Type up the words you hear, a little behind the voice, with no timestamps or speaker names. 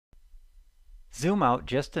Zoom out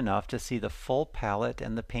just enough to see the full palette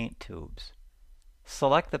and the paint tubes.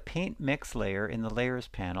 Select the Paint Mix layer in the Layers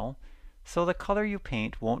panel so the color you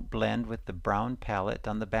paint won't blend with the brown palette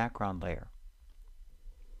on the background layer.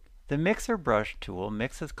 The Mixer Brush tool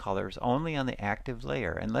mixes colors only on the active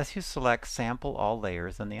layer unless you select Sample All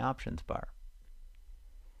Layers in the options bar.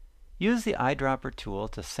 Use the eyedropper tool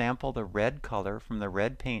to sample the red color from the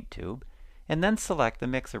red paint tube and then select the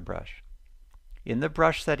Mixer Brush. In the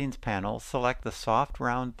Brush Settings panel, select the Soft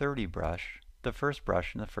Round 30 brush, the first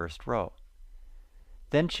brush in the first row.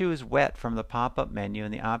 Then choose Wet from the pop-up menu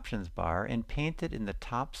in the options bar and paint it in the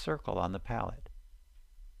top circle on the palette.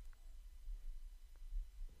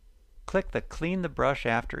 Click the Clean the Brush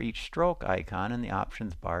After Each Stroke icon in the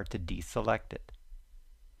options bar to deselect it.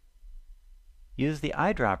 Use the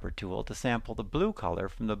eyedropper tool to sample the blue color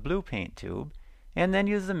from the blue paint tube, and then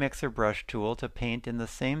use the Mixer Brush tool to paint in the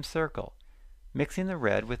same circle, mixing the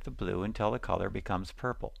red with the blue until the color becomes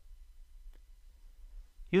purple.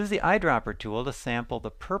 Use the eyedropper tool to sample the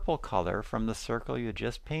purple color from the circle you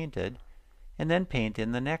just painted, and then paint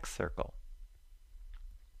in the next circle.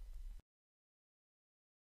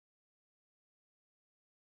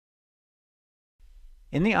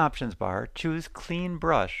 In the options bar, choose Clean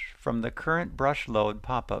Brush from the Current Brush Load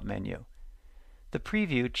pop-up menu. The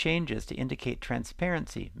preview changes to indicate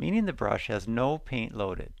transparency, meaning the brush has no paint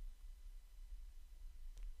loaded.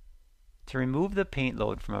 To remove the paint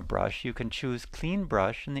load from a brush, you can choose Clean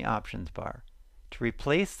Brush in the options bar. To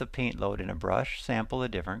replace the paint load in a brush, sample a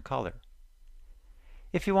different color.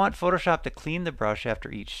 If you want Photoshop to clean the brush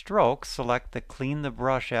after each stroke, select the Clean the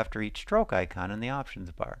Brush After Each Stroke icon in the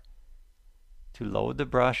options bar. To load the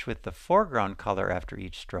brush with the foreground color after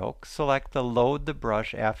each stroke, select the Load the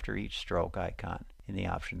Brush After Each Stroke icon in the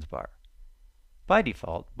options bar. By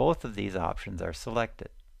default, both of these options are selected.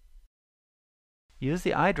 Use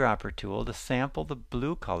the eyedropper tool to sample the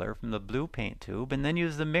blue color from the blue paint tube, and then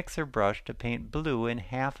use the Mixer Brush to paint blue in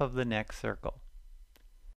half of the next circle.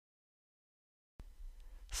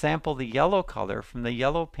 Sample the yellow color from the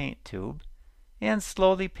yellow paint tube, and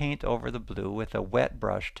slowly paint over the blue with a wet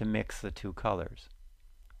brush to mix the two colors.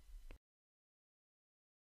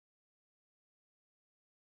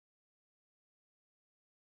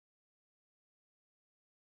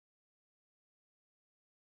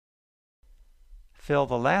 Fill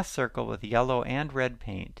the last circle with yellow and red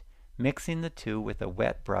paint, mixing the two with a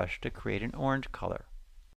wet brush to create an orange color.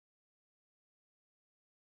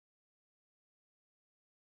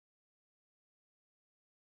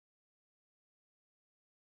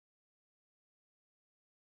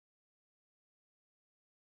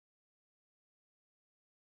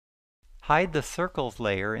 Hide the Circles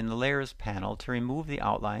layer in the Layers panel to remove the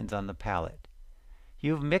outlines on the palette.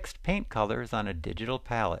 You've mixed paint colors on a digital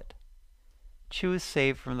palette. Choose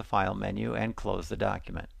Save from the File menu and close the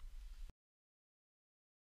document.